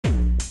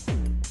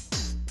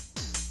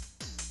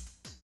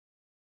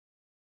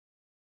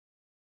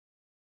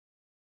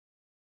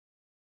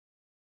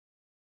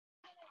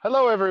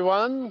Hello,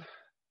 everyone.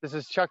 This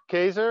is Chuck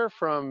Kaiser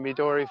from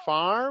Midori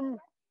Farm,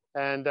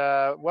 and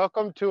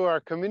welcome to our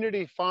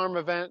community farm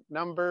event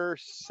number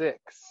 6.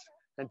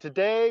 And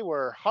today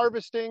we're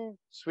harvesting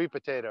sweet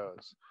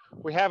potatoes.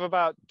 We have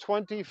about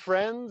 20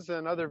 friends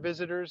and other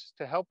visitors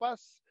to help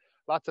us.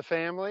 Lots of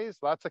families,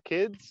 lots of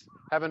kids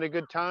having a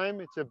good time.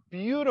 It's a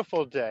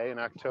beautiful day in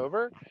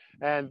October,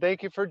 and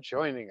thank you for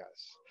joining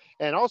us.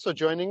 And also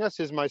joining us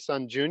is my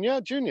son,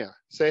 Junia. Junia,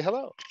 say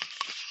hello.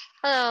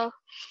 Hello.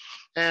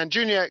 And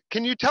Junia,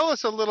 can you tell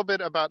us a little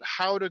bit about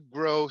how to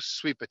grow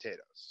sweet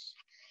potatoes?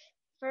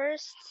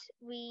 First,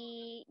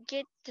 we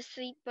get the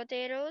sweet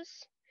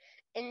potatoes,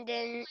 and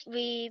then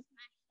we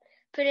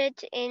put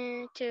it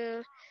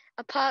into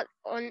a pot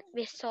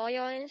with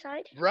soil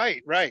inside.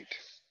 Right.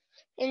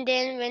 And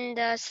then when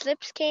the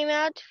slips came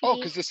out,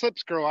 because the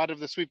slips grow out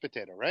of the sweet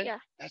potato, right? Yeah.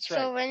 That's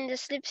right. So when the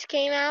slips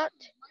came out,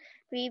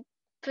 we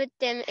put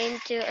them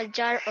into a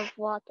jar of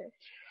water.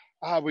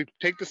 We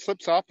take the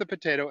slips off the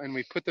potato and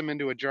we put them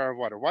into a jar of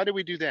water. Why do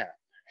we do that?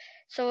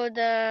 So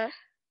the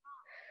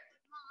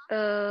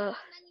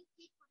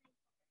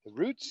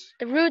roots?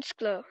 The roots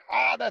grow.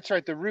 That's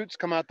right. The roots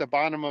come out the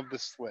bottom of the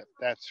slip.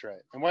 That's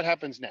right. And what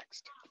happens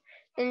next?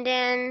 And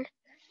then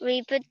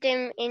we put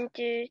them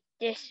into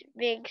this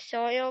big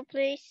soil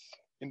place.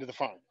 Into the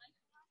farm.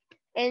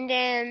 And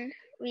then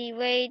we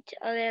wait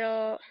a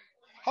little.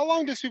 How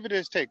long do sweet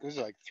potatoes take? This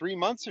is like 3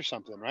 months or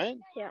something, right?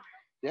 Yeah.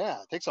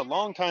 Yeah, it takes a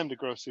long time to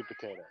grow sweet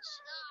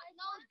potatoes.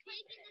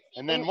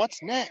 And then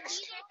what's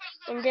next?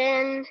 And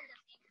then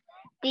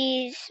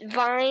these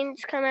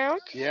vines come out.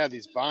 Yeah,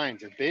 these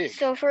vines are big.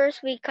 So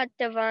first we cut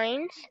the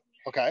vines.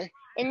 Okay.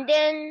 And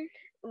then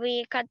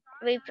we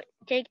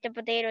take the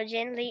potato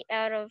gently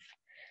out of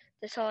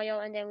the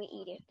soil, and then we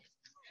eat it.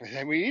 And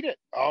then we eat it.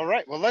 All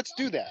right. Well, let's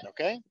do that,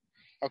 okay?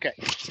 Okay.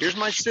 Here's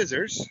my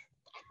scissors.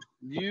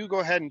 You go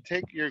ahead and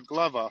take your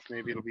glove off.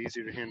 Maybe it'll be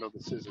easier to handle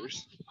the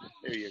scissors.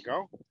 There you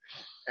go.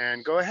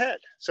 And go ahead.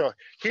 So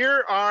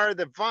here are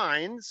the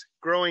vines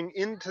growing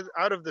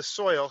out of the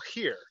soil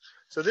here.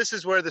 So this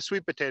is where the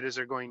sweet potatoes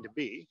are going to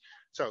be.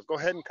 So go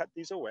ahead and cut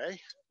these away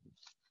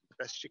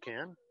best you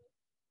can.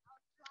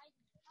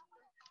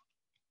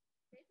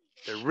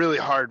 They're really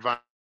hard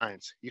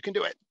vines. You can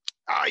do it.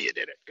 You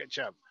did it. Good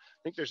job.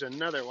 I think there's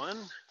another one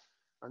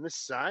on this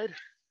side.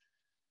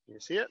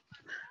 You see it?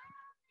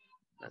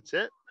 That's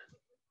it.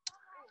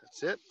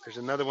 That's it. There's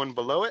another one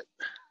below it.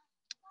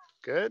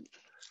 Good.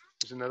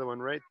 There's another one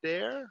right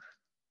there.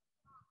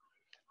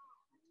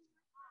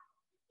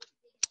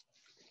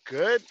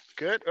 Good.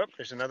 Oh,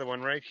 there's another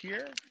one right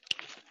here.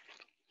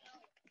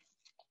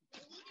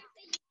 That's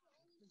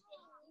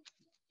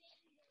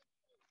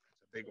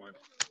a big one.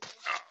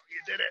 Oh, you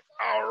did it.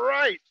 All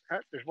right.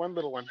 There's one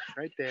little one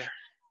right there.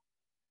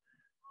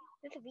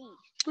 That's a weed.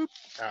 Boop.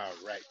 All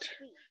right.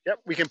 Yep,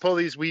 we can pull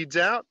these weeds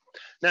out.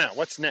 Now,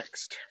 what's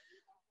next?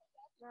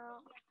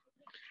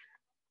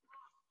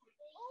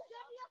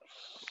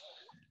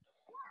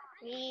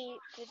 We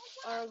put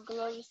our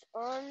gloves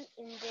on,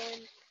 and then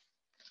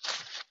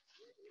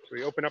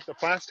we open up the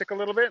plastic a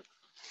little bit.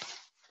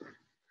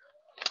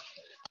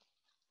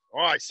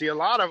 Oh, I see a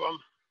lot of them.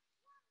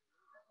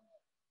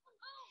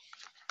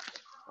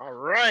 All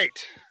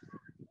right.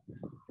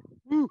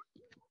 Woo.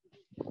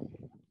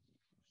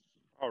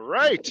 All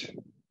right.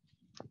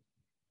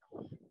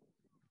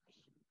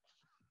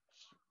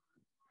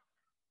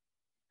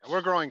 And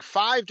we're growing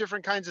 5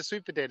 different kinds of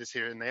sweet potatoes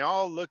here, and they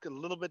all look a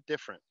little bit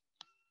different.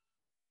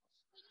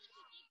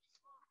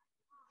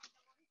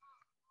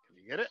 Can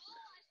you get it?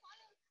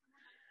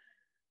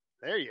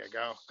 There you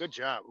go. Good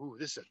job. Ooh,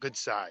 this is a good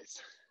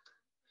size.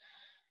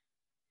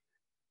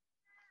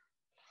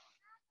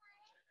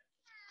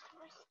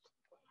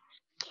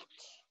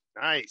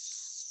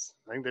 Nice.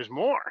 I think there's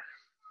more.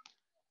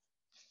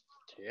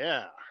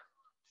 Yeah.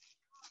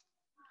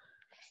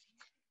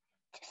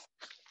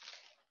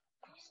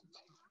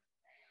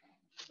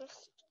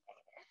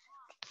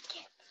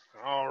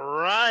 All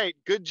right.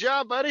 Good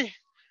job, buddy.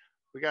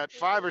 We got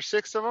 5 or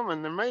 6 of them,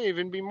 and there may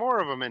even be more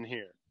of them in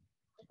here.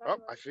 Oh,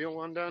 I feel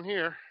one down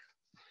here.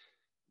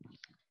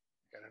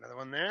 Got another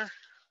one there.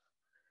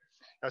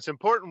 Now, it's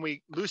important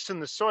we loosen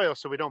the soil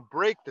so we don't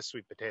break the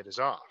sweet potatoes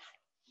off.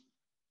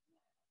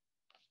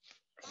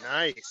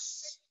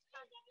 Nice.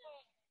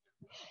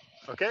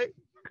 Okay,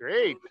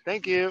 great.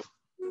 Thank you.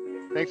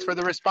 Thanks for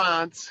the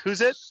response.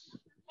 Who's it?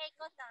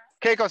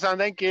 Keiko-san,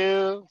 thank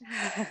you.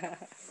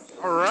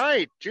 All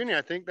right, Junior,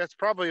 I think that's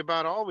probably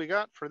about all we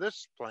got for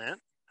this plant.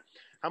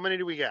 How many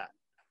do we got?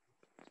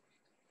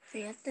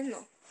 9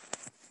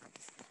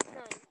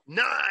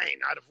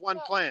 out of 1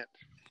 plant.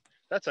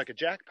 That's like a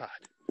jackpot.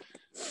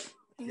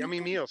 Yummy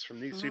meals from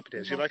these sweet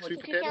potatoes. You like sweet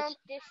potatoes? Count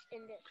this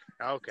and this.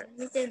 Okay.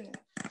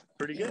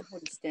 Pretty good.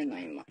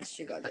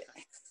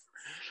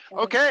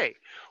 Okay.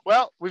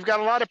 Well, we've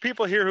got a lot of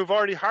people here who've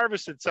already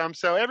harvested some.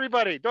 So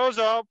everybody,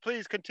 dozo,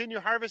 please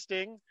continue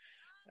harvesting.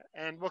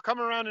 And we'll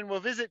come around and we'll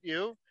visit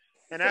you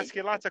and ask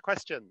you lots of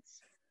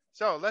questions.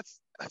 So let's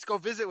go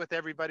visit with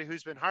everybody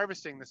who's been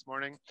harvesting this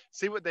morning,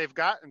 see what they've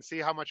got and see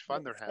how much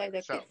fun they're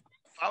having. So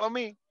follow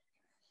me.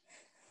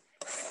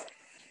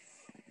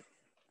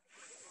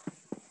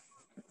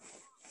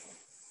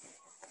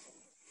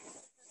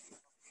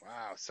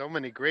 Wow, so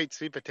many great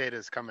sweet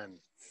potatoes coming.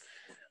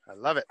 I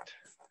love it.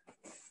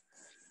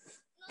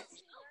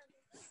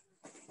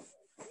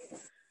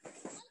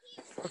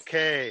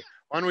 Okay,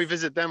 why don't we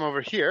visit them over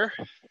here?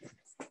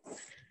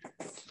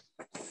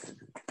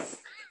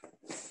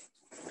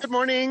 Good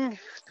morning.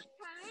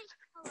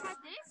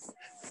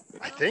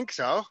 I think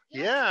so.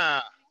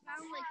 Yeah.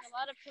 Found like a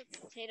lot of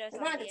potatoes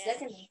on the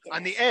edge.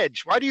 On the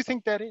edge. Why do you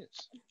think that is?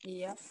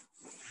 Yeah.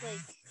 Like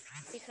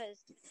because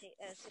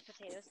sweet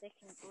potatoes they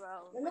can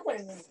grow wherever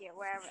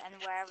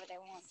they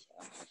want to.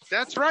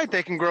 That's right.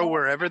 They can grow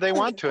wherever they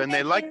want to, and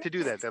they like to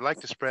do that. They like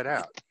to spread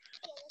out.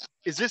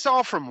 Is this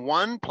all from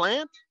one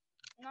plant?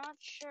 Not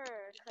sure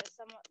because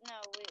we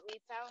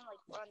found like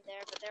one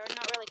there, but they were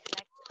not really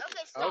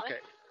connected. Okay.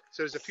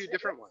 So there's a few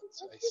different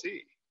ones. I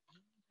see.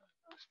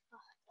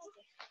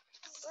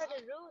 Where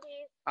the root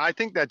is. I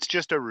think that's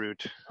just a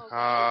root.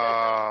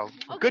 Okay.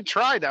 Good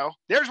try, though.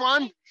 There's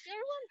one. There's one.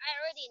 I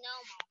already know.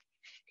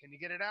 Can you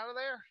get it out of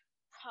there?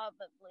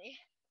 Probably.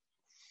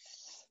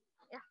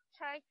 Yeah,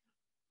 try.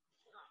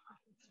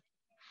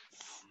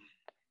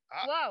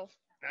 Whoa.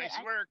 Nice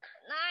work.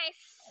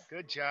 Nice.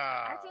 Good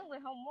job. I think we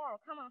have more.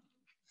 Come on.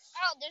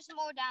 Oh, there's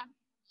more down.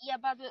 Yeah,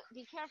 but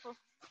be careful.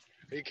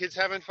 Are you kids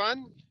having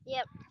fun?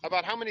 Yep.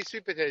 About how many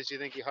sweet potatoes do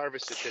you think you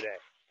harvested today?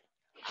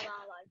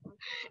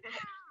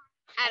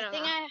 I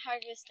think I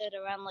harvested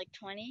around like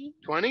 20.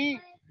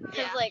 20?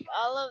 Because like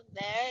all of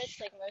there, it's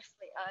like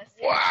mostly us.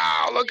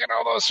 Wow, look at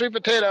all those sweet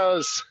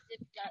potatoes.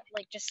 It's got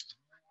like just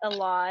a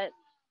lot.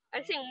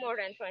 I think more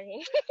than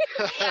 20.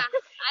 Yeah,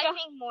 I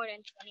think more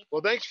than 20.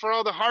 Well, thanks for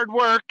all the hard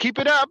work. Keep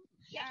it up.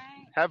 Yeah.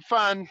 Have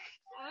fun.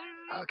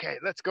 Okay,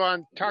 let's go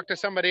on talk to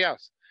somebody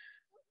else.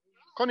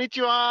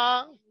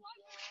 Konnichiwa.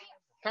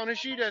 楽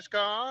しいです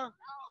か？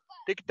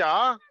でき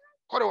た？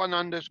これは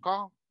何です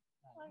か？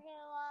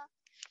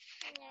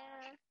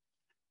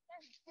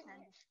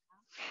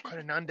こ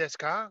れ何です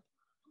か？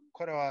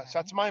これは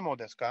さつまいも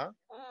ですか？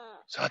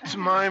さつ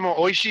まいも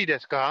美味しいで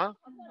すか？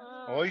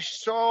美味し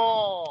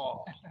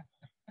そ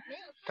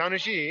う。楽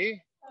しい？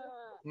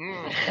う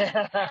ん。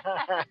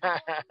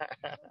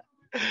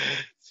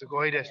す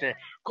ごいですね。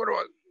これ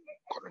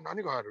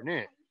何がある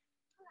ね。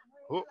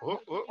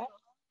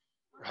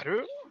あ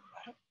る？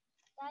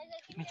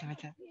見て見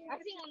て。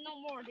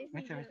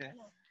見て見て。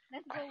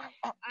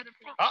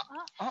あ、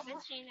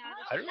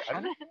ある？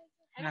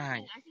な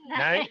い。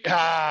ない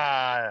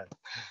か。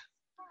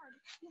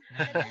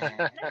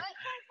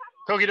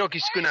時々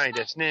少ない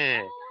です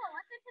ね。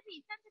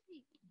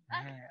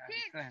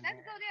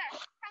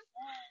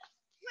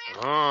う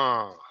ん。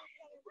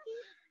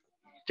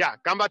じゃあ、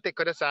頑張って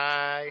くだ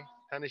さい。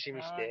楽しみ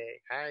にし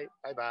て。はい、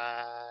バイ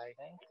バイ。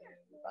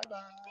バイバ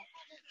イ。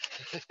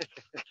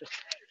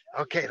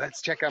Okay,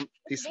 let's check out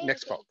these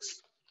next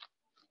folks.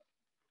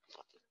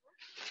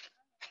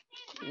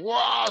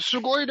 わあ、す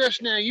ごいで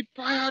すね。いっ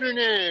ぱいある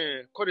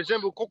ね。これ全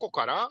部ここ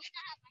から？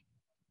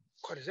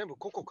これ全部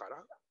ここか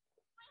ら？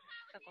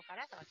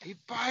いっ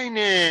ぱい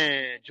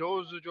ね。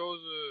上手上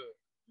手。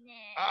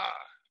ねあ、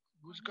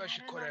難し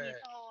いこれ。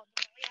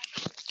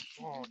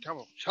多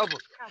分シャブ。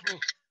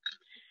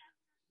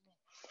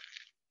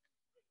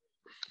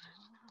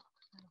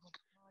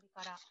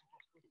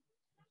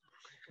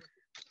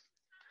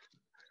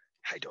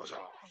はい、どうぞ。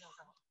わ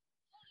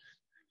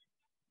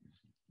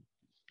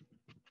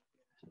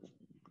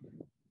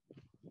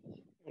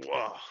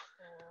あ。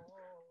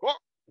お、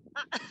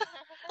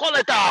こ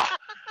れた。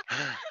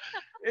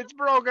It's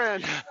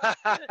broken.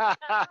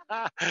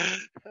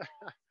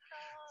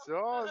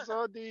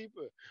 So deep.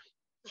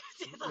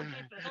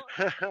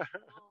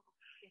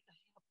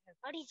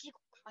 あり地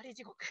獄。あり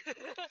地獄。うわ。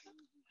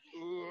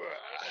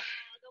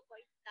どこ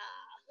行った？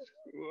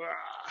うわ。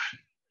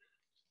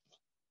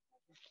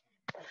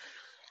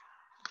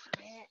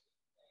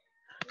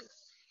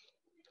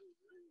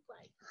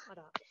あ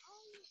ら。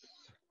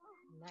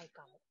ない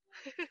かも。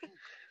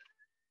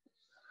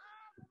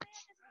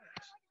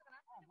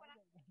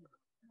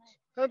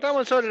多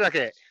分それだ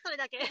け。それ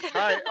だけ。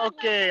はい、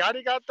OK。あ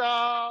りがとう。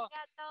あり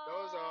がとう。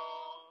どうぞ。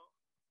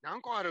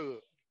何個あ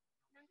る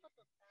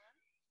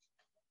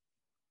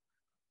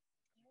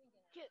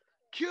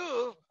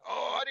？9。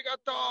ありが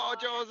とう。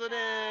上手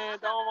ね。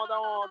どうもどう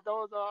も、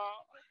どうぞ。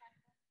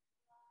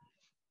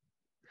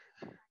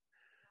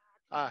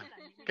あ、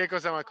けいこ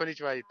さんはこんに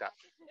ちは言った。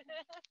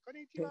こん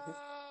にち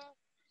は。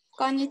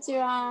こんにち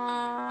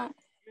は。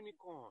ユニ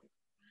コ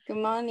ーン。Good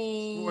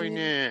morning。すごい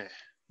ね。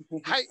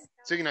はい、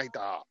次の人。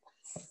行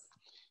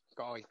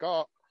こう行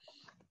こう。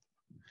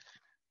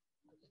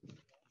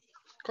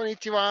こんに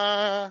ち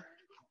は。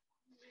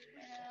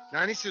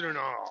何する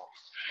の？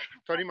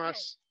取りま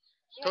す。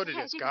取る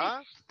です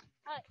か？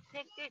はい、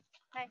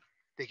はい。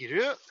でき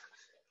る？よ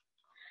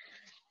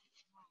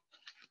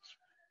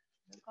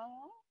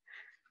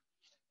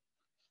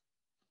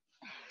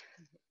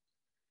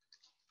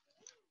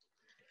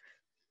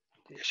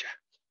いしょ。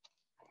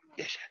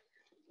よいしょ。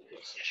よ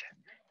いしょ。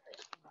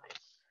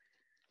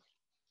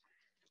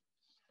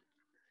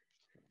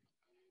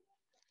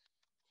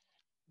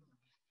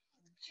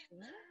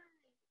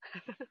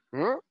う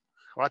ん？終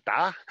わっ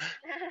た？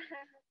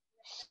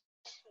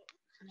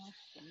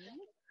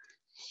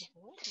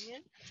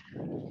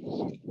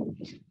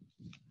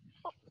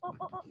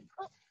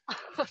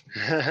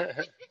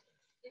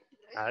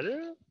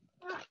 Aru?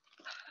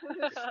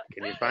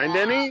 Can you find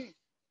any?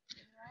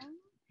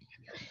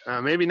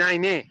 Maybe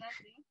 9 ne.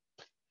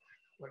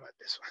 What about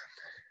this one?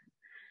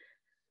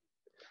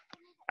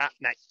 Ah,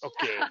 ない.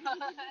 Okay.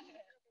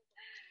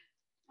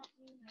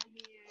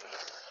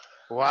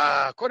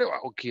 わあ、これ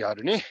は大きいあ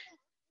るね。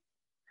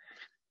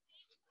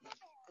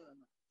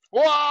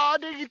わあ、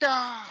でき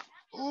た。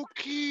大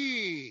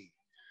きい。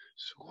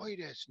すごい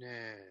です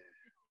ね。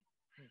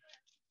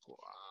わ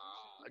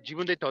あ、自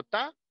分で取っ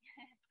た？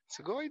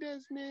すごいで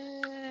す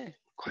ね。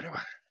これは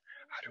あ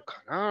る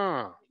か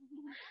な？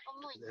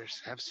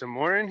 Let's have some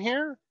more in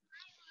here.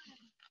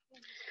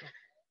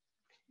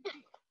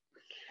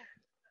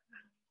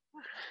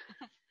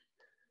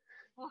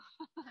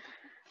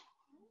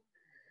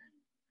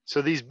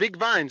 So these big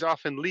vines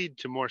often lead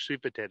to more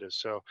sweet potatoes.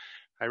 So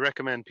I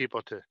recommend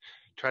people to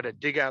try to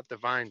dig out the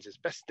vines as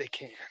best they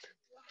can.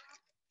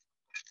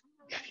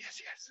 Yes,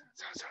 yes, yes.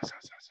 So.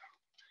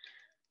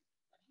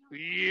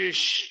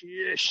 Yeesh,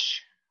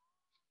 yeesh.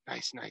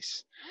 Nice,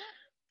 nice.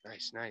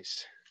 Nice,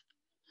 nice.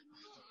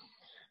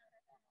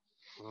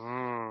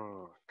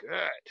 Oh,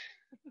 good.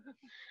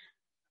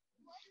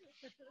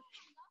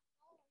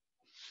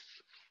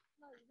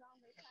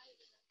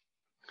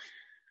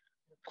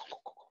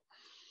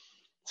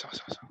 So.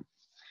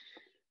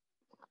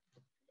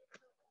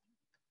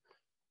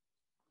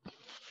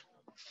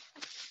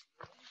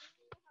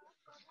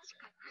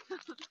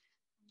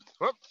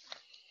 Whoop.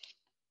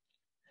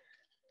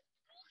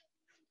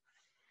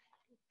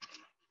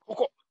 こ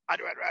こ、あ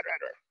る。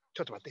ち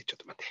ょっと待って。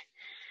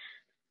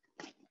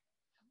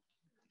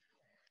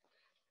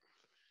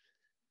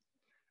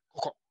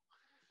ここ。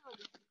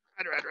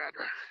ある。は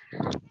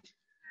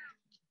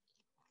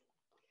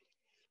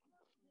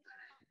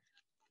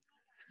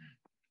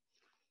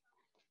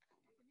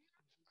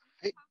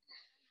い。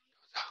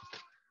そ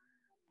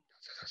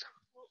う。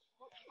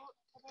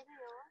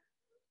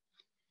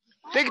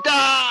できた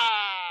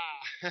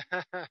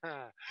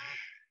ー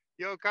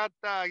よかっ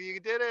た You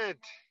did it!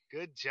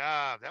 Good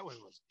job. That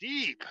one was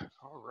deep.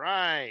 All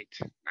right.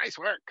 Nice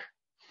work.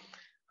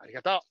 あり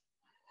がとう。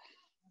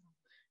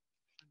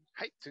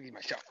はい、次行き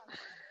ましょう。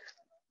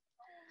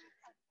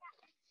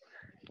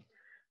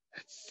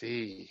Let's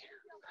see.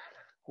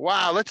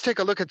 Wow, let's take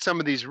a look at some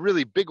of these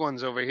really big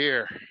ones over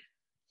here.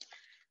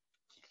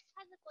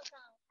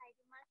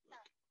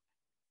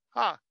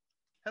 Ah,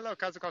 hello,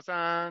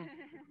 Kazuko-san.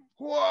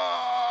 Whoa!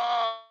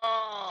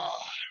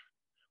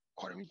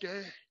 これ見て。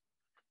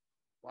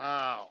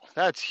Wow,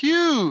 that's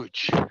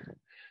huge.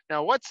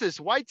 Now, what's this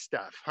white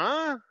stuff,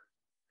 huh?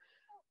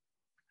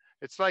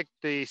 It's like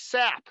the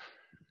sap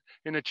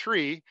in a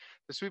tree.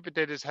 The sweet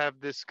potatoes have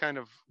this kind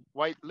of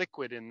white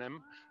liquid in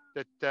them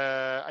that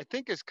I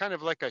think is kind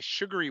of like a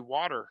sugary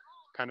water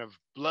kind of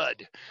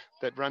blood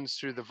that runs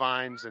through the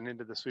vines and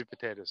into the sweet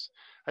potatoes.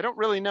 I don't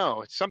really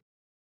know. It's something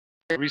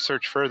to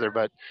research further,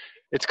 but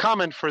it's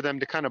common for them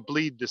to kind of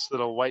bleed this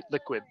little white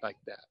liquid like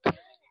that.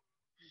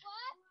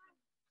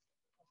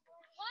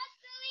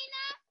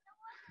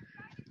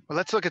 Well,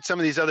 let's look at some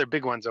of these other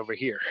big ones over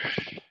here.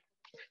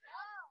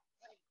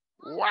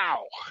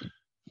 Wow.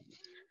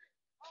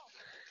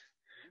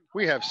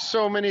 We have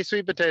so many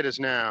sweet potatoes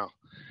now.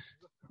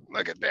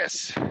 Look at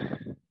this.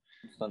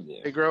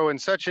 They grow in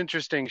such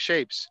interesting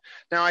shapes.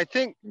 Now, I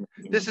think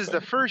this is the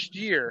first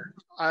year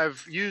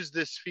I've used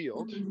this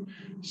field.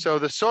 So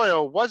the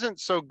soil wasn't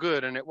so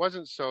good and it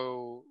wasn't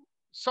so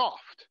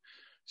soft.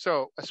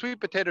 So a sweet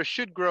potato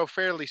should grow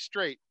fairly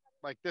straight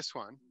like this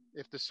one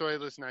if the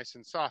soil is nice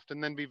and soft,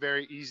 and then be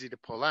very easy to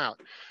pull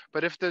out.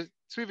 But if the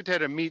sweet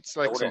potato meets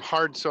like some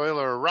hard soil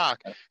or a rock,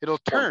 it'll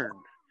turn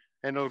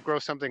and it'll grow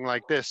something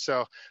like this.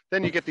 So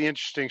then you get the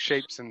interesting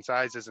shapes and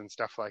sizes and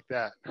stuff like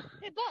that.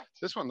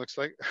 This one looks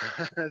like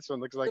a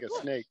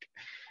snake.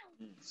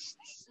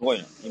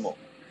 Right.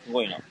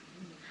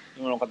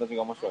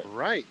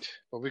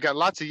 Well, we got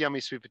lots of yummy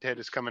sweet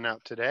potatoes coming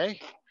out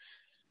today.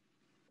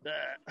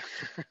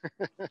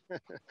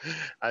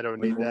 I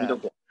don't need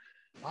that.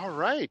 All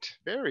right.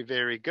 Very,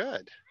 very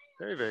good.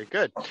 Very, very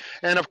good.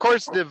 And of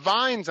course, the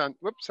vines on,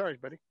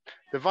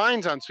 the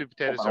vines on sweet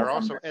potatoes are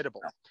also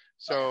edible.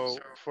 So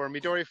for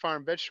Midori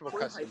Farm vegetable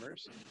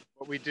customers,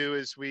 what we do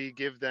is we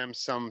give them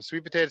some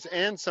sweet potatoes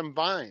and some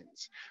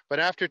vines. But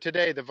after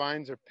today, the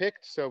vines are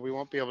picked, so we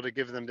won't be able to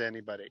give them to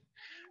anybody.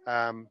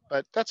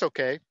 But that's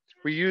okay.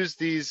 We use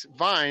these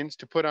vines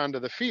to put onto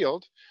the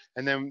field,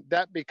 and then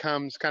that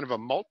becomes kind of a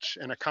mulch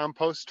and a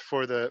compost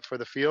for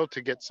the field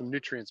to get some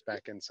nutrients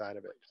back inside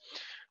of it.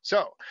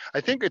 So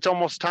I think it's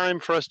almost time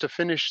for us to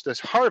finish this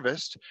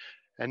harvest.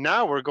 And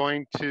now we're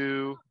going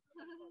to,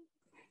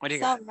 what do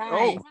you got? Nice.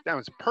 Oh, that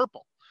was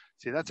purple.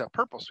 See, that's a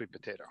purple sweet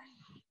potato.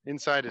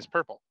 Inside is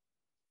purple.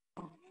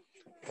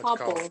 It's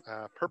called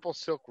Purple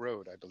Silk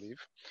Road, I believe.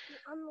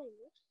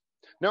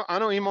 No,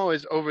 Anoimo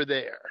is over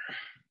there.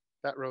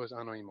 That row is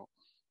Anoimo.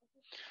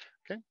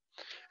 Okay.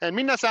 And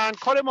minasan,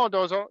 kore mo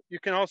dozo. You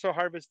can also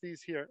harvest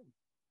these here.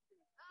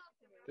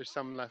 There's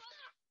some left.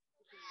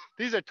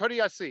 These are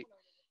toriyasui.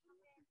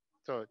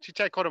 そう、ちっ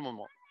ちゃい子供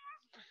も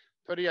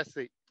取りや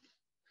すい。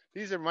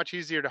These are much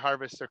easier to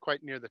harvest. They're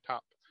quite near the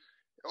top.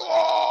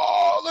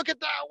 Oh, look at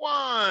that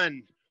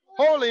one!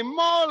 Holy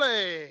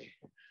moly!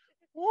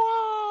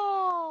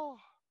 Whoa!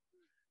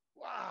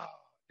 Wow,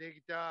 で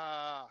き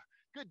た.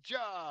 Good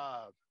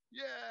job.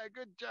 Yeah,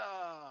 good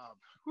job.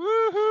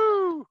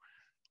 Woohoo!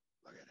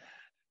 Look at that.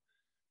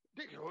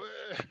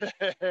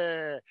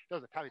 ど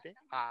うぞ食べて。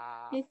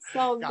It's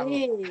so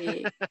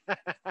big.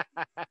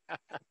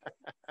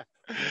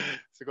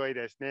 すごい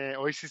ですね。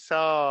美味しそ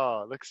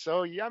う。Looks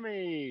so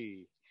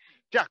yummy.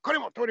 じゃあ、これ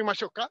も取りま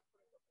しょうか。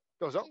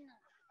どうぞ。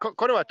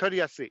これは取り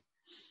やすい。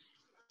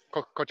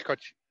こっちこっ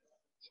ち。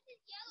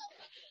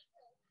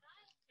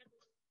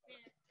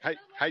はい、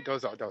はい、どう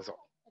ぞ、どうぞ。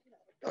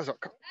どうぞ、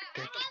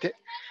できて。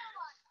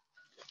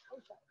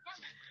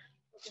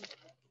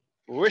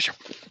よいしょ。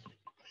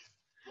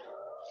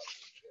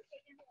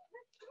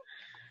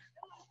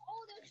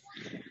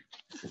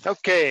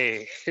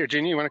Okay, here,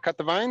 Junior, you want to cut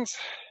the vines?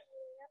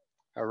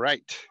 All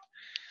right.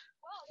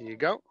 Here you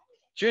go.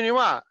 Junior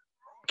は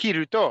切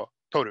ると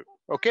取る。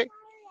Okay?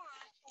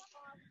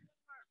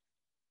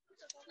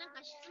 なん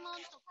か質問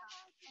とか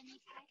any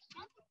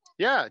question?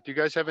 Yeah, do you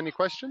guys have any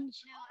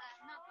questions? No,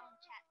 not on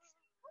chat.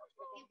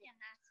 You can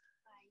ask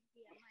by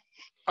via mic.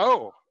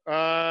 Oh,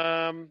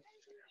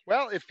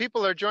 well, if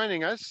people are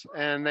joining us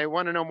and they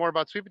want to know more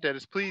about sweet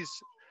potatoes, please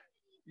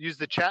use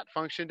the chat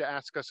function to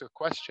ask us a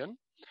question.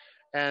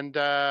 And,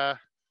 okay,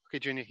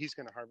 Junior, he's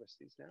going to harvest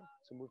these now.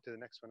 So move to the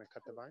next one and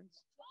cut the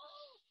vines.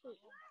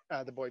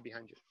 The boy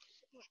behind you.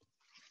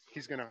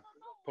 He's going to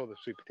pull the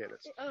sweet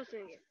potatoes.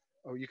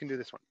 Oh, you can do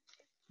this one.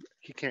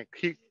 He can't.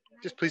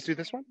 Just please do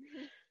this one.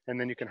 And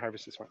then you can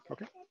harvest this one.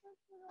 Okay?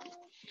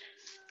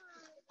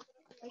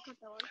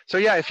 So,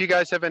 yeah, if you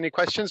guys have any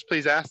questions,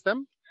 please ask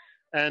them.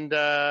 And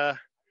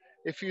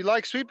if you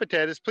like sweet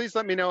potatoes, please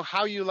let me know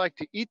how you like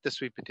to eat the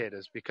sweet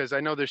potatoes, because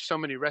I know there's so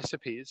many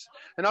recipes.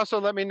 And also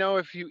let me know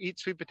if you eat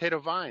sweet potato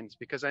vines,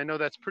 because I know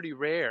that's pretty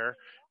rare,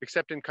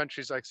 except in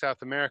countries like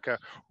South America,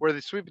 where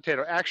the sweet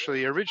potato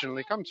actually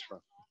originally comes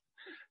from.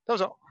 どう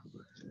ぞ。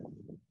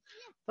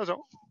どう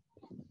ぞ。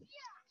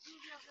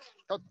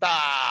取ったー。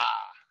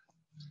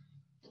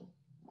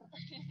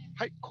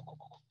はい、ここ。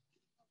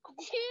こ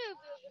れ。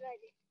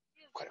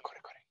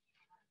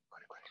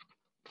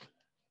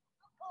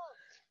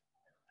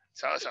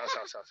そう。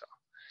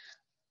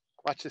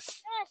Watch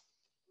this.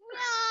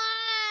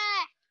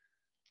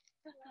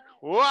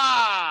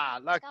 Wow,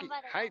 lucky.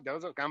 はい、どう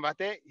ぞ、頑張っ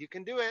て。You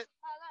can do it.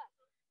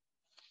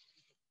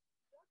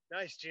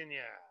 Nice,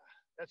 Junior.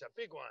 That's a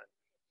big one.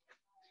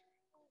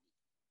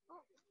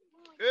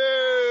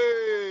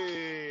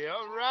 Hey,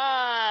 all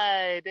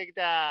right. でき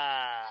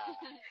た。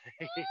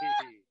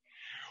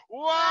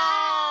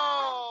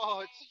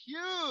Whoa, it's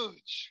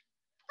huge.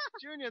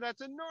 Junior,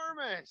 that's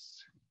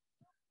enormous.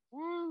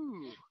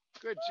 Woo.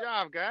 Good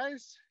job,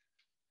 guys.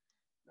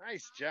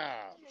 Nice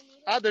job.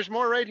 There's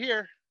more right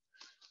here.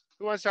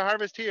 Who wants to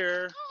harvest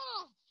here?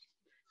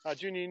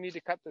 Junior, you need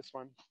to cut this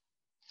one.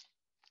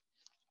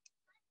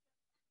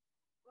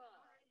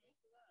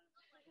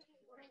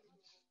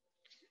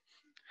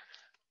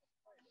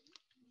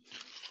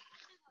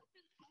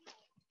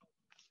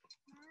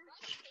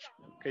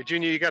 Okay,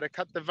 Junior, you got to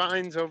cut the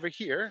vines over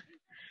here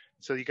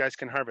so you guys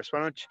can harvest.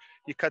 Why don't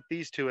you cut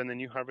these two and then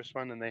you harvest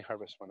one and they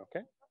harvest one,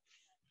 okay?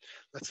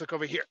 Let's look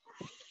over here.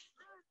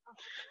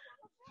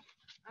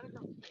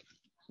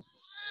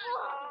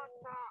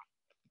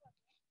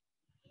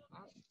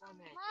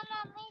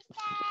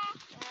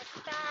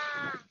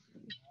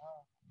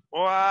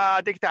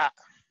 Wow, できた。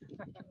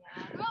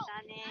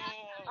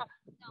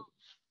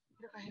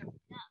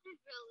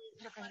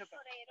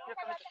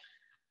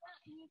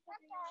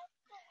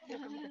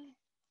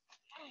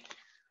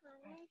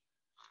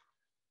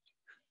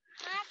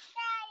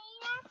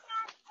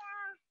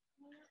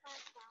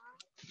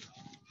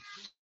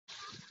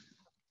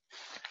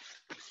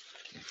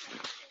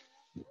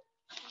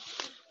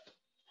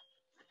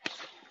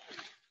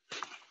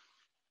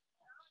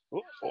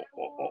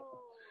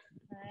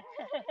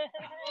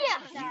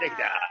お。でき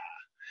た。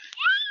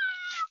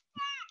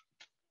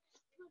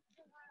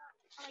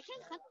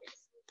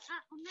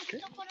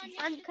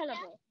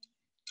Uncolourable.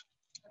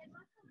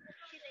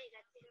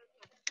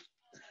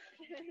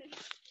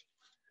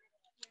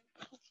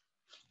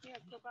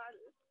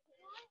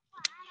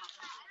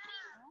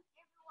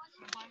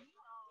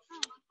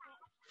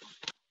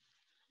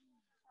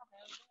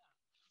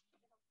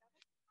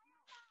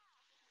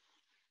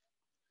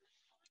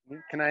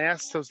 Can I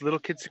ask those little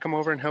kids to come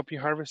over and help you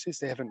harvest these?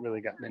 They haven't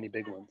really gotten any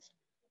big ones.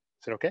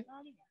 Is it okay?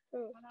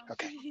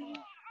 Okay.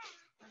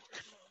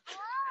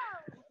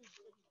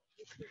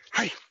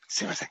 はい、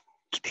すいません。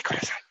来てく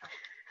ださい。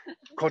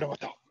子供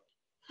と。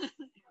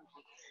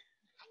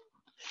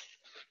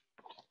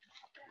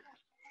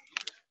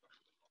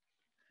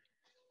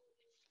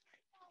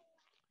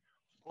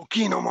大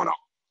きいのもの。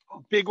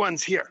Big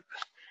ones here.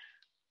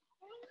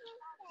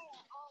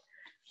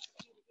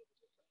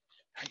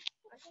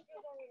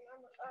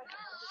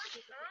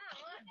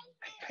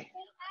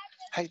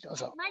 はい、どう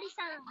ぞ。マリ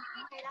さん入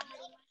らは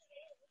りま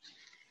す。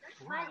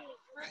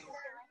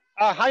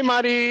Hi,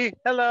 Mari.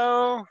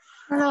 Hello.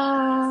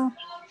 Hello.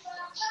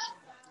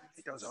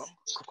 どうぞ。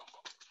ここ。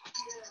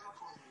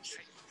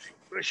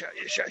よいしょ、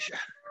よいしょ、よいしょ。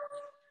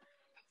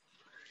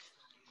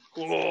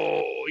お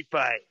ー、いっ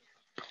ぱい。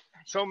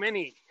So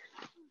many.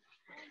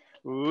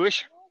 よい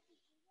しょ。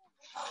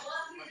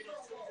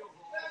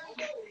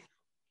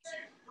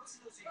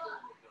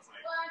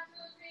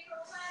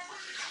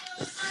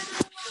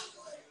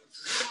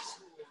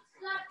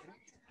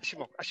足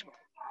も、足も。よ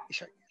い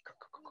しょ。こ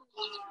こ。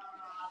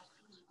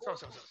そう。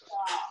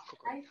こ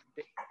こに立っ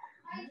て。ち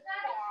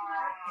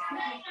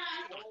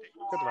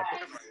ょっと待っ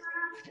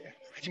て。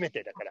初め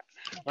てだから。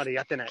まだ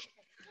やってない。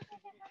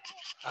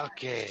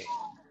OK。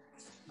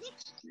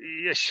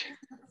よし。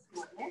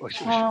よ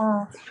し。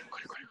ああ、こ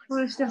れ。こ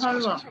れしては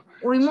るわ。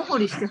お芋掘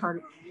りしては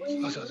る。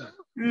そう。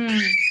うん。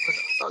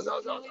そう。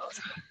こ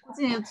っち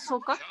に移そ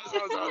うか。そ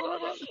う。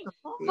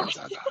わ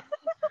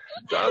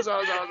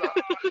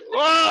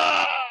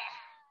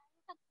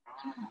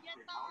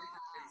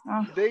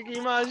あ、ー！で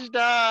きました。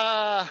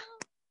わ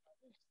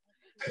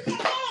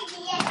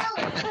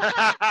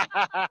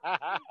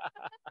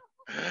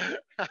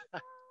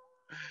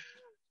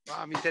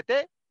あ、見せ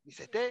て。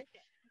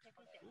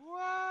う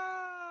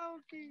わ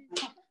ー、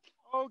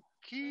大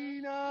き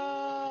い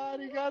な。あ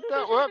りがとう。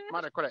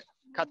まだこれ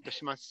カット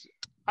します。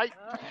はい。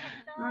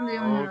なんで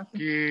読むの？大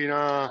きい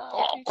な。あ、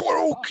これ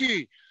大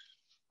きい。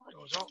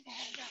どうぞ。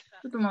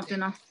ちょっと待って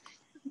な。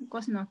お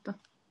かしなった。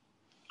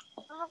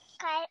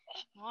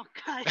もう一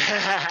回。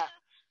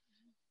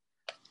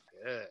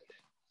Good.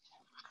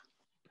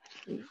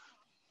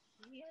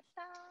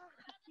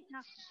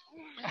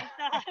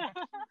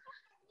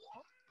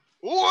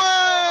 おー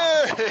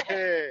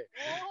い！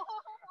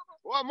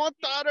わ、もっ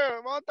とある。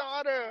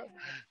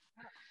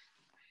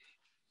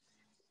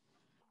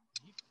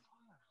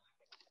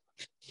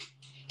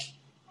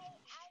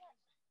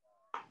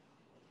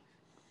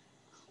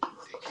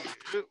で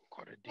きる。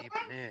これディー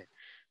プね。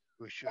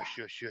よし。オ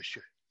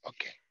ッ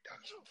ケー。どう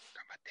ぞ。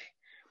頑張って。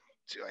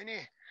強い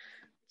ね。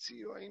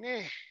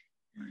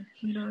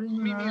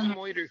ミミズ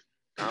もいる。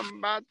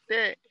頑張っ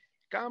て。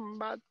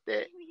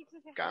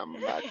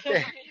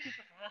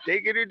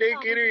でき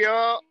る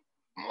よ。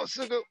もう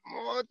すぐ、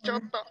もうちょ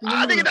っと。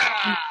あ、できた！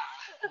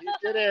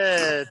 You did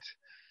it!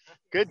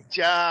 Good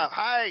job!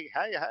 はい。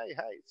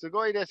す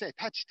ごいですね。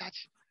タッチ。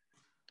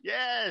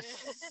Yes!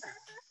 す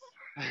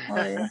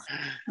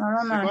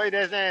ごい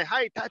ですね。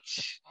はい、タッ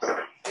チ。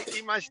で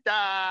きまし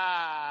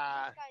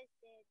た。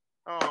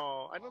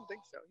Oh, I don't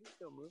think so. He's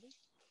still moving.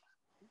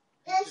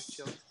 He's just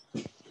chilling.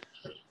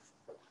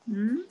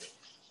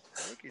 I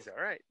think he's all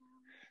right.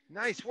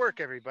 Nice work,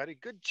 everybody.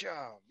 Good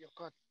job. よ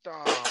かっ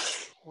た。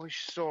美味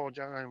しそう。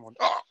じゃがいも。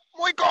あ、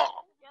もう一個。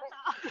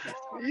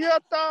や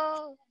った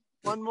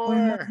ー。One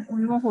more. お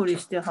芋掘り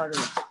してはる。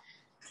待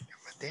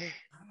って。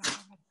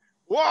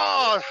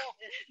わあ、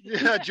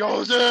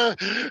上手。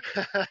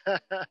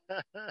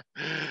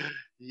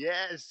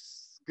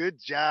Yes. Good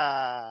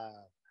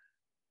job.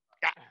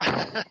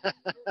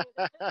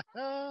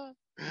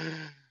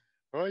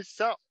 美味し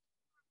そう。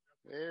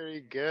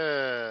Very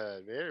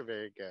good.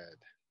 Very good.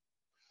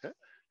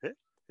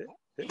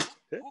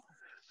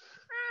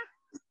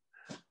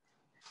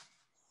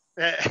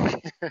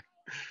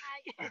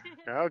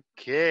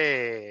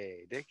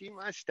 OK。でき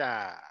まし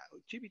た。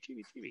ちび。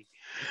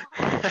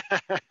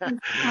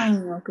ない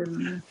んだけど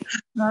ね。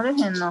なれへ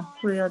んな。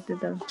これやって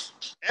たら。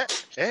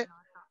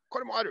こ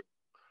れもある。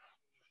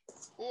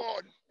おお、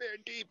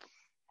very deep。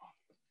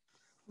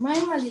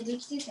前までで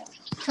きてた。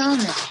ちゃう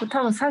ねん。これ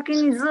多分先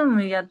にズー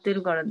ムやって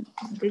るからで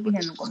きへん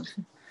のかもし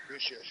れない。よ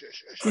し。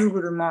ぐる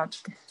ぐる回っ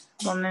て。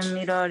画面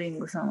ミラーリン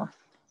グさんは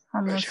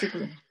反応してく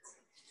れ。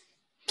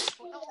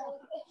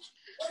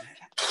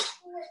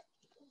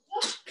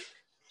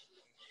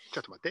ちょ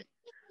っと待って。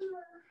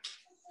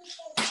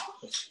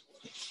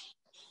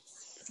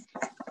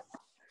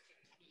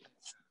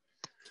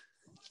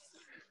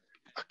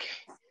OK。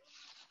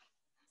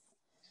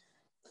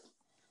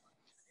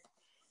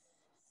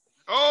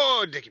お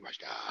ー、できまし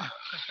た。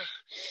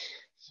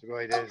す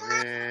ごいで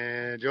す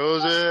ね。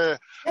上手。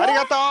あり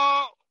がとう。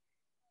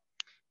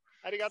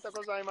ありがとう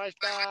ございまし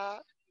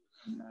た。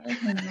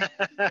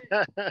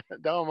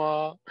どう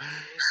も。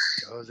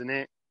上手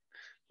ね。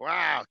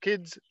Wow,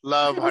 kids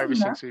love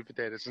harvesting sweet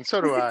potatoes, and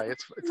so do I.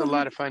 It's a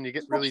lot of fun. You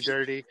get really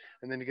dirty,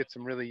 and then you get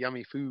some really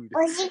yummy food.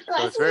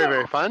 So it's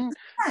very fun.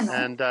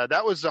 And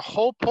that was the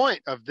whole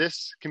point of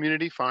this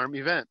community farm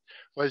event,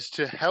 was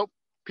to help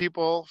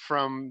people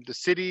from the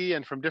city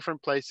and from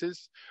different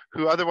places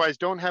who otherwise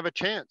don't have a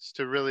chance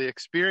to really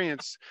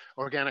experience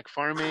organic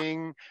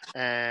farming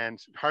and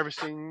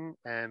harvesting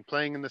and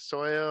playing in the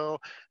soil,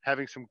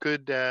 having some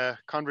good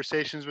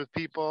conversations with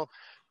people.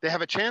 They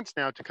have a chance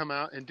now to come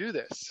out and do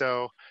this.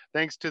 So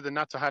thanks to the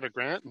Natsuhara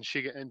grant and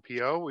Shiga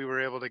NPO, we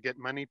were able to get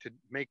money to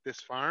make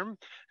this farm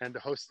and to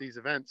host these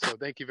events. So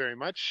thank you very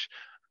much,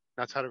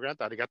 Natsuharu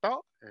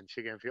arigato. And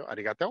Shigenfyo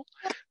arigato.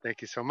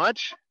 Thank you so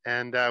much.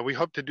 And we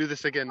hope to do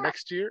this again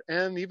next year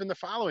and even the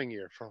following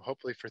year.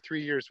 Hopefully for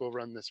 3 years, we'll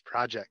run this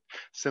project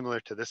similar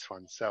to this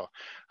one. So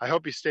I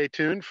hope you stay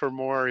tuned for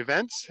more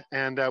events.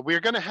 And we're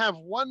going to have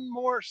one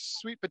more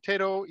sweet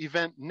potato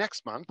event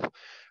next month.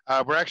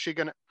 We're actually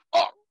going to,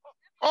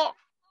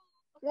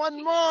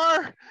 one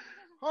more.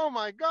 Oh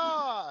my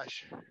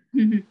gosh.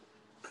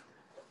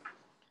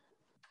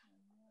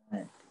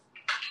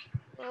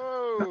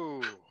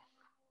 Oh,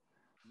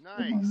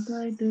 nice.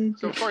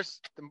 So of course,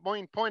 the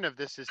main point of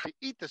this is to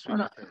eat the sweet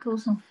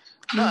potatoes.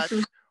 But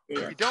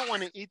you don't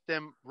want to eat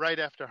them right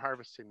after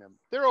harvesting them.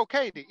 They're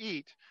okay to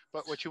eat,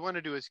 but what you want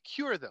to do is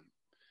cure them.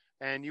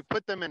 And you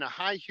put them in a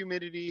high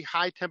humidity,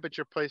 high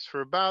temperature place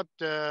for about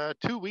 2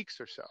 weeks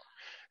or so.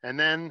 And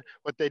then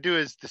what they do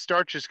is the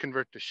starches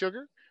convert to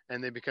sugar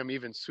and they become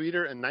even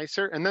sweeter and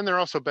nicer. And then they're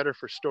also better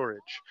for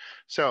storage.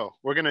 So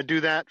we're going to do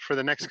that for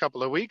the next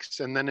couple of weeks.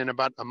 And then in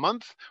about a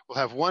month, we'll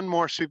have one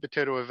more sweet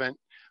potato event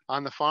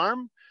on the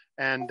farm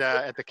and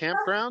at the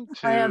campground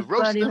to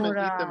roast them and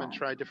eat them and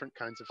try different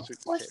kinds of sweet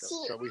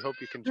potatoes. So we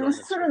hope you can join us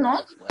for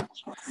that as well.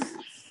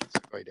 す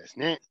ごいです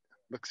ね.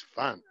 Looks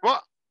fun. Whoa,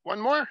 one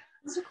more?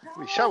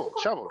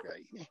 Shovelが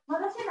いいね.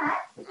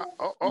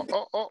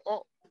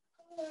 Oh.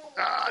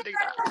 Ah, dig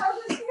that.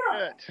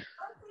 Good.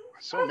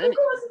 So many.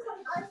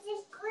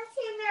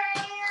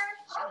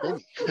 So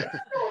many.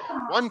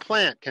 One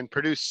plant can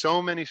produce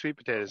so many sweet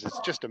potatoes. It's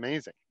just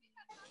amazing.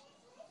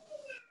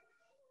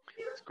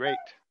 It's great.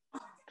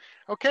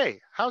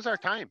 Okay, how's our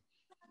time?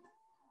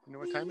 You know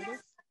what time it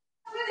is?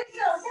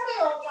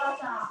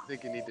 I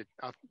think you need to,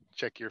 I'll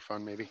check your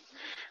phone maybe.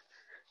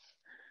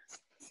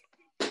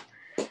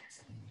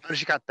 楽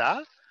しかっ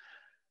た?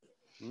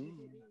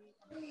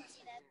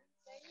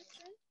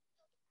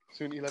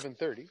 Soon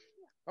 11:30.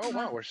 Oh,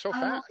 wow, we're so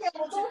fast.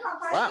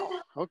 Wow,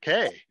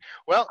 okay.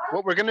 Well,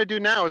 what we're going to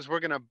do now is we're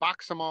going to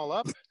box them all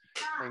up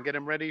and get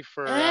them ready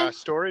for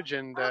storage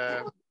and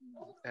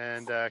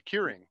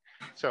curing.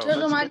 So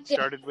let's get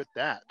started with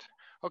that.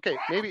 Okay,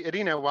 maybe,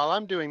 Irina, while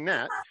I'm doing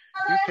that,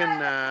 you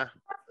can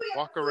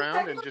walk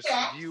around and just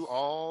view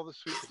all the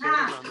sweet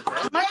potatoes on the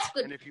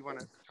bed. And if you want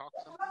to talk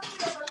something,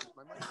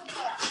 my mic.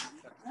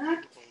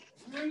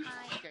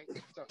 Okay,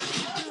 so.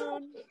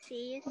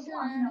 See you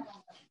soon.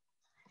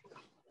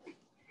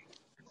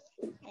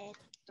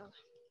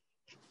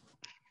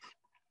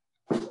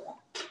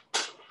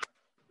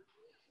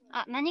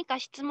 何か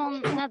質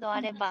問などあ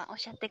ればおっ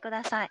しゃってく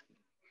ださい。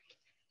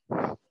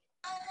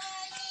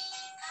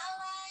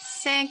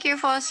Thank you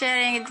for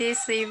sharing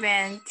this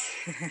event.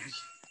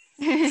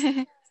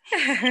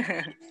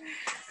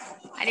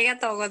 ありが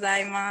とうござ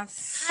いま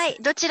す。はい、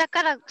どちら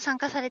から参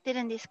加されて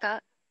るんです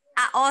か？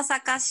大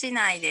阪市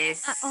内で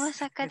す。大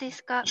阪で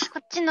すか。こ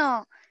っち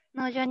の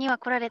農場には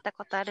来られた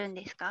ことあるん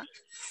ですか？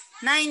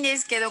ないんで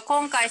すけど、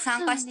今回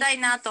参加したい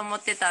なと思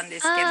ってたんで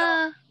すけど、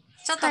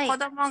ちょっと子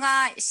供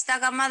が、下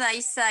がまだ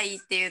1歳っ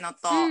ていうのと、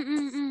ち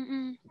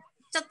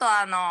ょっと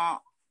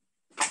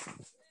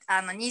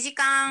2時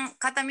間、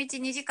片道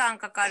2時間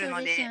かかる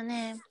ので、そうですよ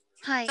ね。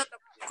はい。ちょっと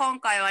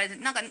今回は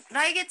なんか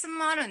来月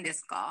もあるんで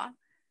すか？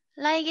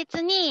来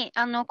月に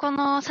こ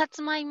のさ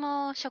つまい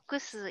もを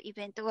食すイ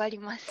ベントがあり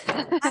ます。そう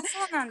なんです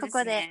ね。こ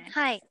こで、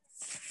はい。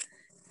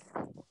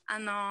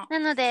な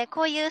ので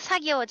こういう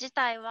作業自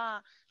体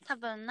は多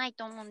分ない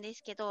と思うんで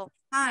すけど、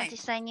はい、実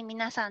際に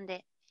皆さん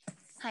で、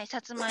はい、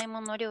さつまい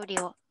もの料理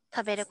を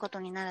食べるこ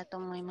とになると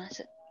思いま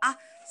す。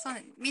そう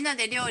ね。みんな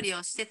で料理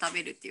をして食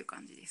べるっていう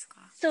感じですか？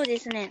そうで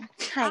すね。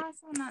はい。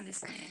そうなんで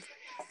すね。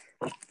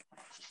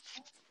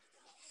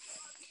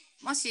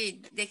も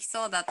しでき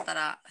そうだった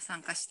ら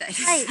参加したいで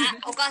す。はい。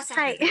お母さん。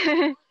はい。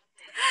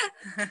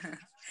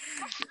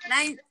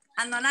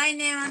来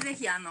年はぜ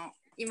ひ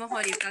芋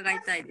掘り伺い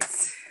たいで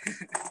す。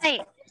は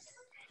い。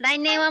来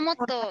年はもっ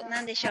と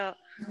なんでしょう。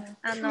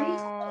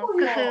工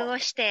夫を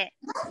して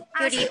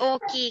より大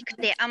きく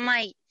て甘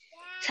い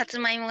さつ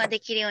まいもがで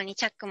きるように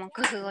チャックも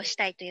工夫をし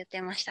たいと言っ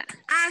てました。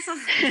そう。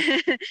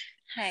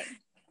はい。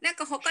なん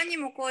か他に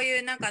もこうい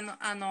うなんか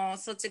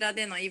そちら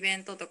でのイベ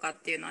ントとか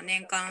っていうのは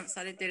年間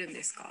されてるん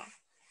ですか？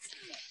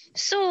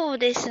そう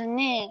です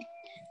ね。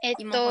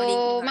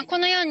こ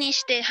のように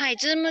して、はい、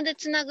ズームで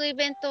つなぐイ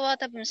ベントは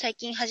多分最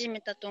近始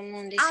めたと思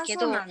うんですけ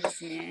ど、そうなんで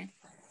すね。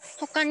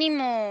他に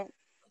も、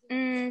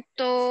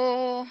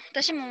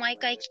私も毎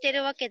回来て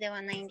るわけで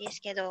はないんです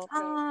けど、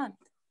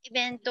イ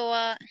ベント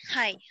は、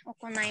はい、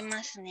行い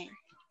ますね。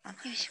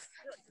よいしょ。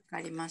わ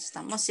かりまし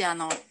た。もし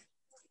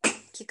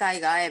機会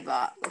が合え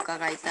ば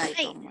伺いたい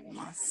と思い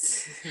ま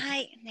す。は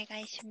い、お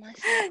願いしま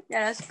す。よ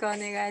ろしくお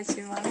願い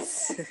しま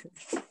す。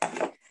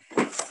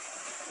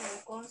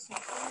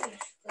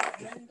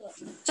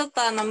ちょっ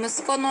と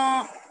息子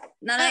の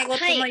習い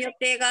事の予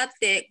定があっ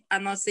て、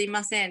すい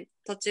ません。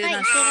途中な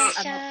んで、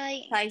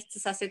退出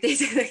させてい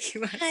ただき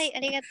ます。はい、あ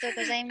りがとう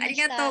ございまし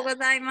た。ありがとうご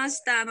ざいま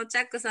した。チ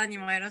ャックさんに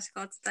もよろしく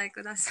お伝え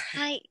ください。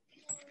はい。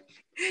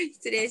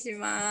失礼し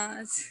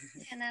ま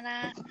す。さよな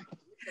ら。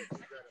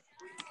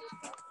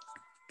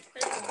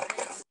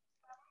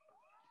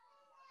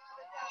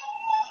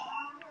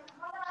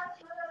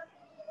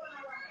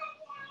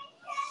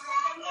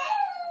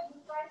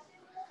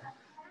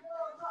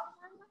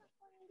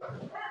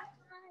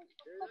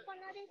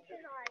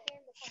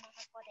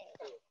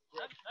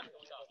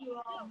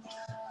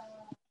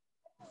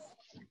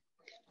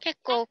結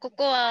構こ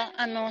こは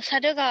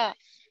猿が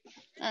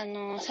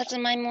さつ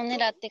まいもを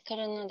狙ってく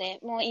るので、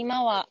もう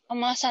今は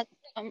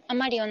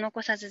余りを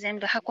残さず全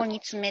部箱に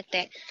詰め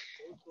て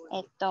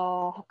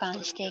保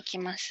管していき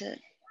ます。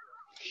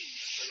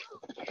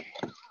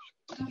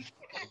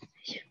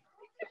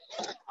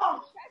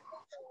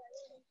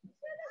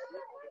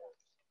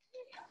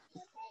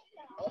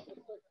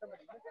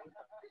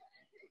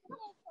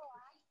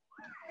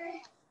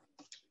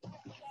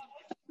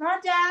ま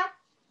ーちゃん。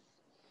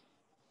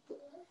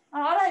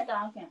洗え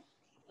た？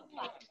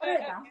洗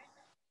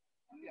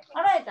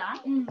え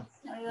た？うん。あ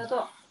りがと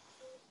う。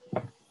ち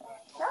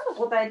ゃんと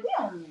答えてよ。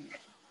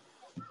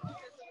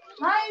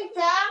まゆ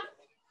ちゃ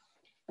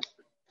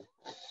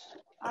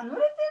ん。濡れて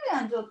る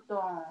やん、ちょっと。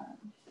も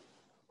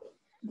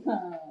う。や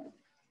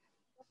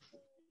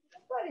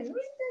っぱり濡れて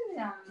る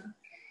やん。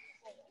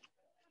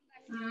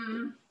うん。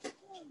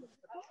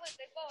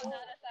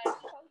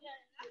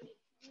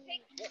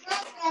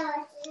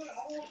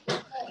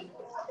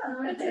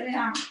濡れてる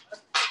やん。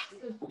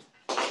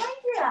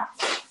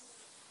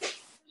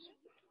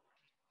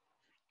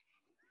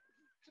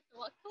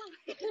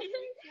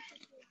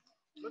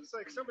Looks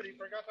like somebody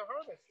forgot to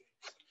harvest it.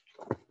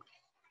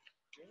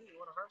 You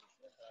want to harvest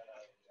it?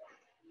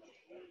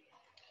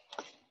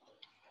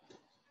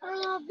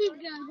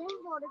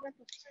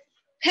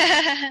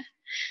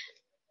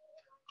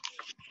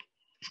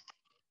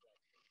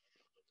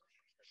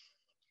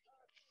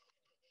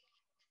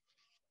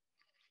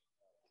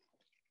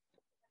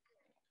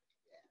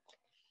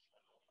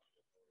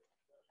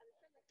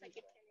 Thank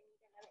you.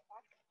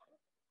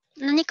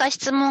 何か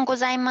質問ご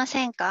ざいま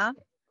せんか？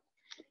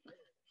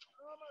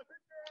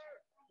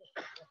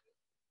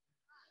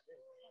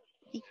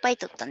いっぱい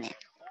取ったね。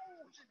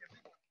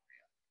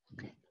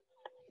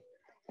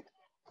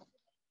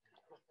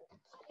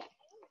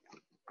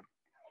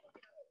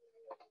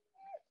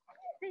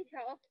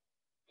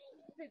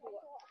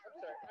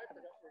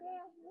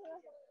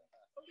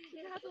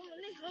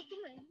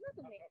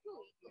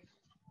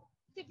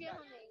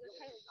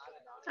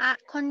あ、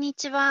こんに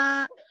ち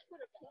は。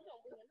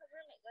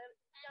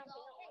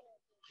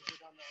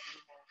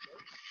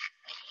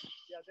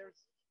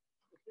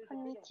こ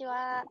んにち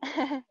は。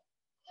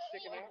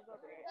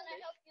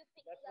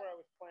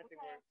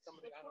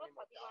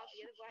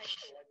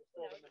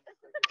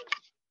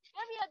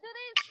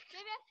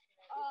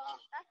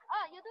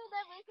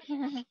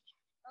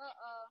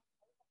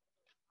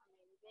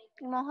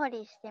芋掘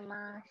りして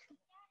ます。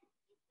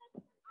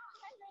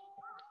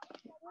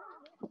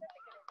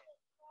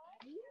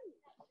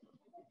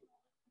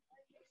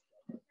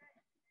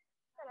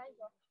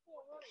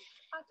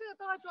啊，这个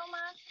都要装吗？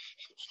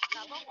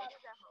打包好就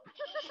再好。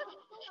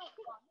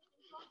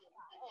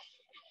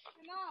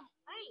那，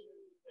哎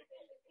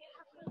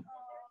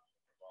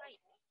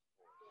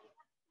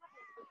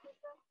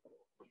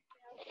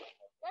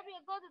，Maybe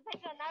you go to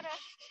take another,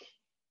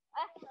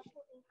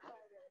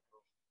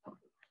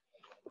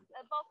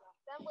 a box.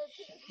 Then we'll put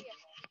it here.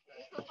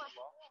 Go to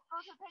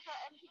take an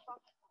empty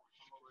box.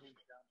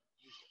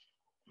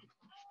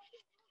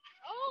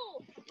 Oh,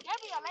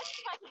 maybe let's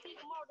try to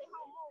dig more. They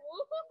have more.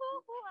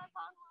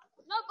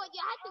 No, but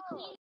you have to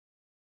clean.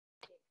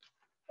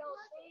 So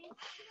please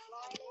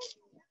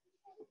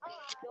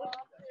go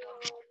up to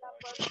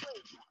number 3.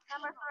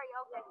 Number 3,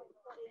 okay.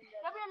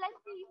 Maybe let's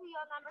see if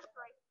you're number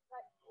 3.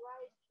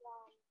 Right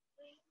from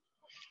 3.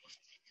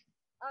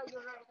 Oh,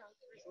 you're right on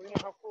 3. So you know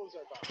how cool is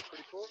our box?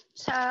 Pretty cool.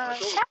 So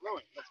Let's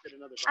get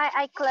another box.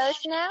 I close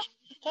now.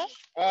 Okay.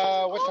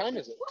 What time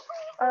is it?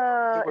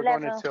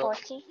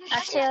 11:40.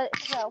 Until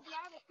 12.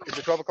 Is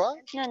it 12 o'clock?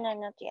 No,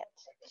 not yet.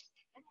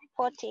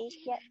 40.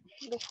 Yeah,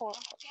 before.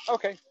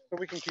 Okay, so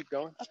we can keep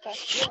going. Okay.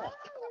 Yeah.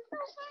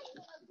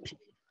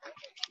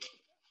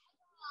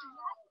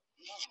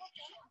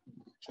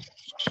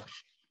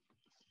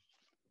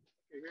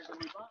 Okay, here's a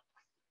new box.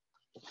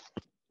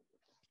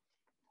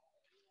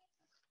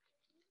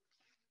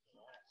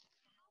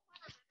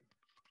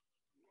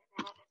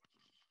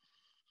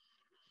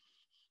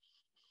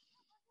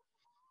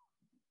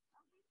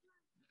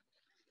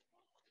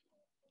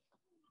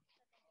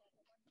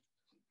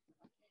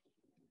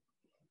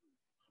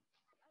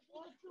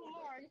 Two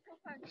more. It's so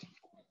fun.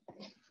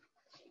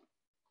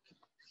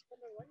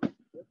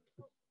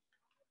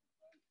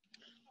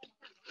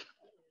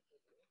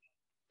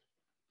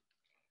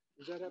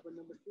 Does that have a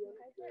number 2 on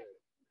it?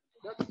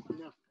 That's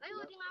enough. 哎呦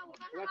我的妈！我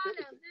刚才挖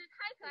两只，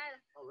太可爱了。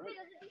这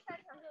个是第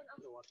3层，这个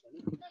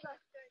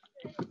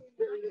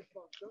对，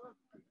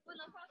不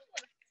能放错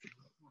了。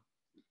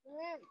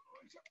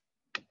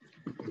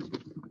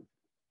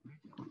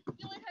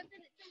因为它这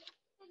个里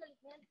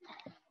面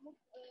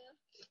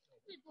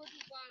最多地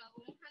瓜了，我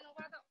们还能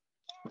挖到。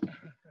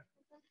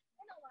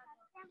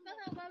刚才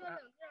挖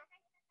了2只。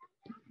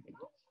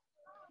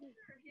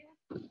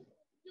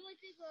因为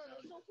这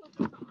个收获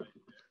很好。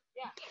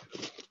Yeah.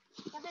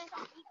 它在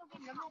上一个给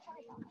你们放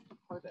一下。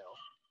快点哦。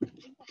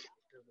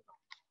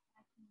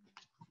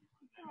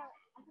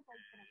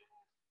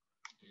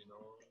Do you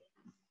know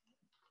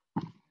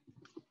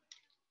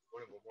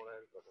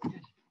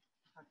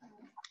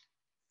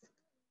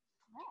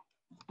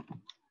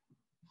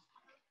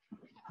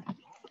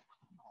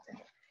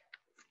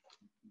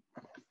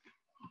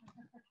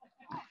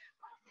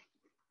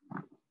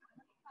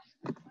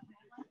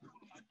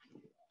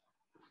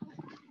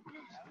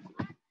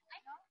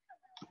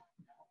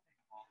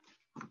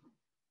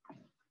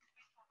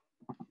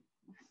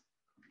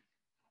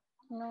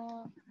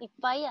いっ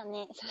ぱいや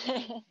ね、そ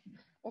れ。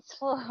It's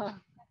full.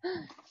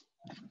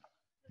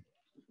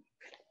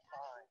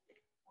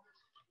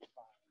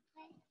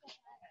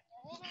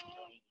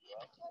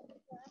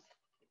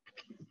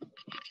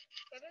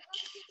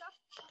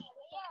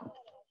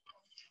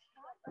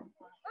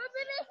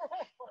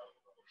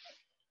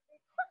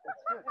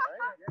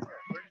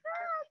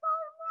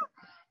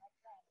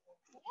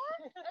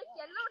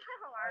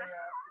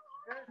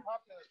 Very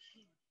popular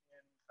tea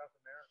in South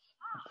America.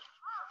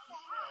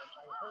 And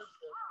I heard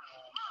that.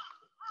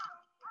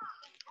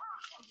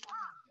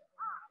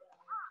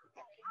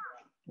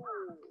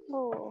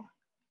 Oh.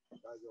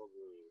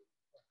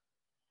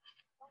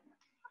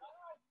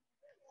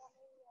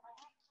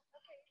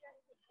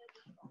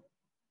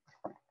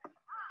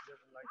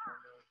 Doesn't like my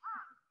nose.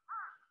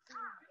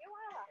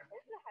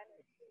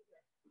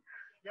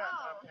 Yeah,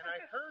 and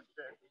I heard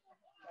that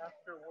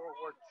after World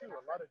War II,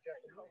 a lot of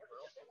Japanese were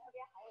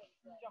survival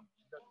food.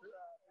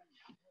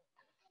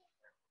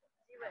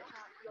 Right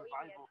on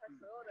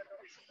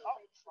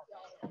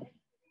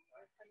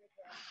the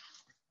bed.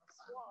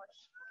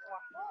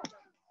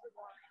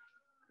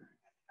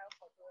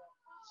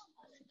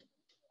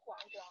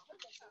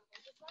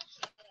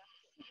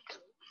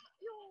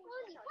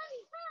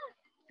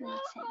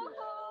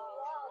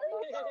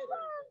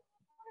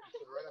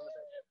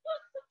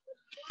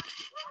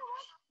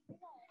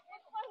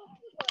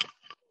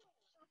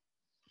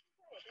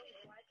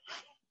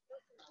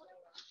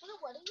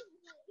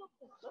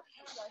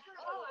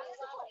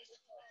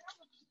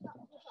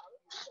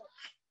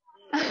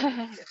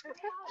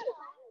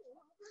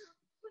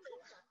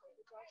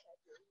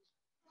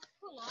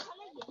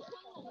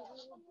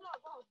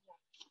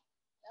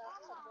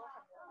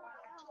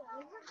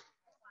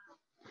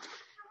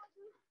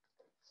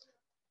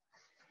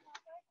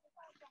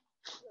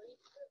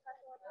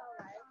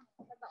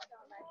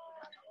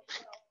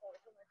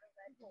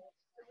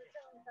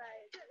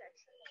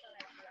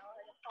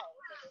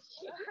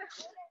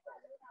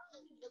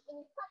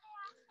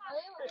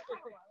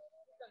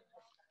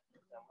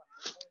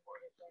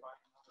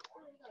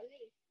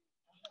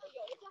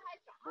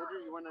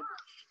 Midori, you want to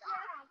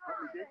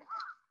help me dig?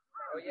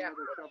 Oh, yeah.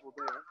 Another shovel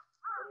there.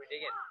 What are we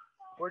digging?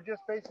 We're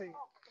just basically,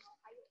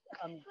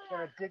 I'm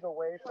going to dig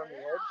away from the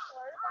edge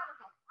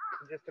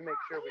just to make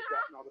sure we've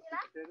gotten all the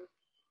sweet potatoes.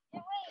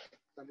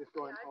 So I'm just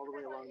going all the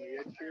way along the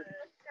edge here,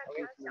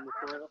 placing in the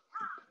soil.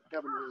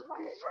 Haven't really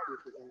see if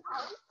there's anything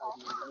hiding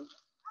underneath.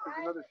 There's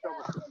another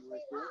shovel sitting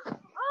right there.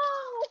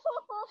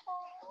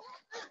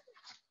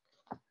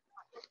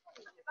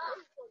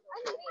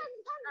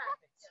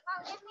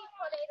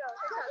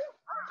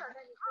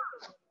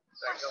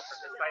 So I go from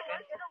this side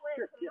then?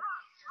 Sure, yeah.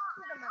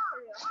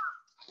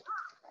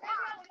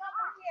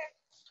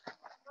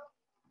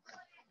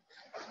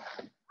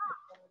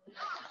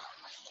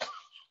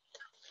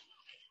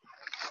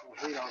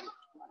 I hate all this.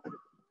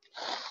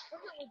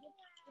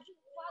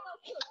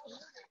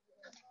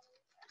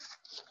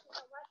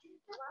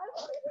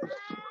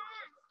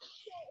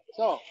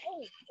 So,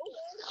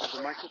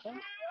 the microphone.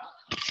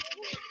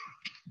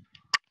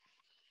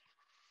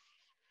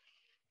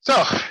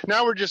 So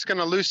now we're just going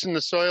to loosen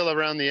the soil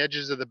around the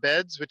edges of the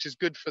beds, which is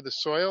good for the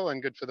soil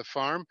and good for the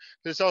farm.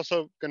 But it's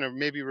also going to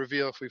maybe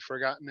reveal if we've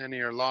forgotten any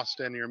or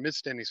lost any or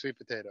missed any sweet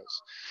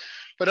potatoes.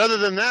 But other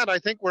than that, I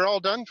think we're all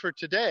done for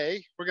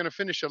today. We're going to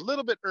finish a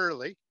little bit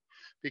early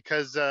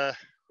because,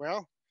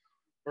 well,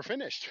 we're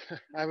finished.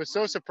 I was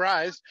so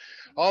surprised.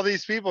 All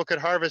these people could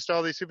harvest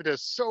all these sweet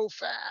potatoes so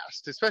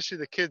fast, especially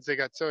the kids. They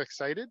got so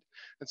excited,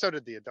 and so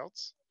did the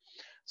adults.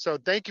 So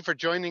thank you for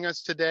joining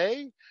us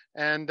today.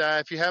 And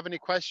if you have any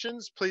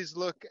questions, please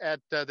look at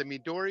the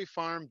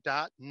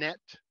midorifarm.net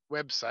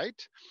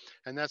website.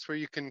 And that's where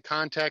you can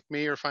contact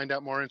me or find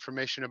out more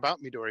information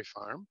about Midori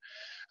Farm.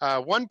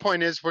 One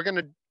point is we're going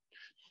to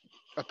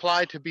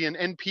apply to be an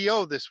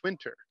NPO this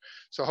winter.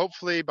 So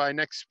hopefully by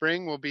next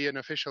spring, we'll be an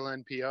official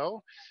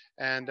NPO.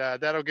 And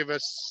that'll give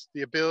us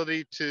the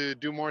ability to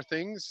do more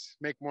things,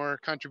 make more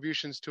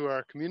contributions to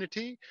our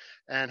community,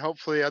 and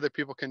hopefully other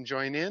people can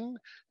join in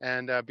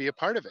and be a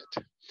part of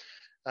it.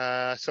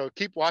 So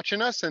keep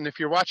watching us, and if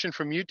you're watching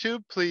from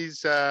YouTube,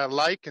 please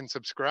like and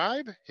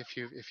subscribe if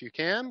you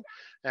can,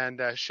 and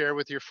share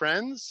with your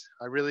friends.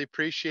 I really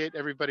appreciate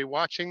everybody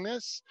watching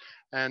this,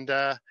 and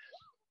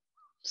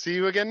see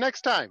you again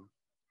next time.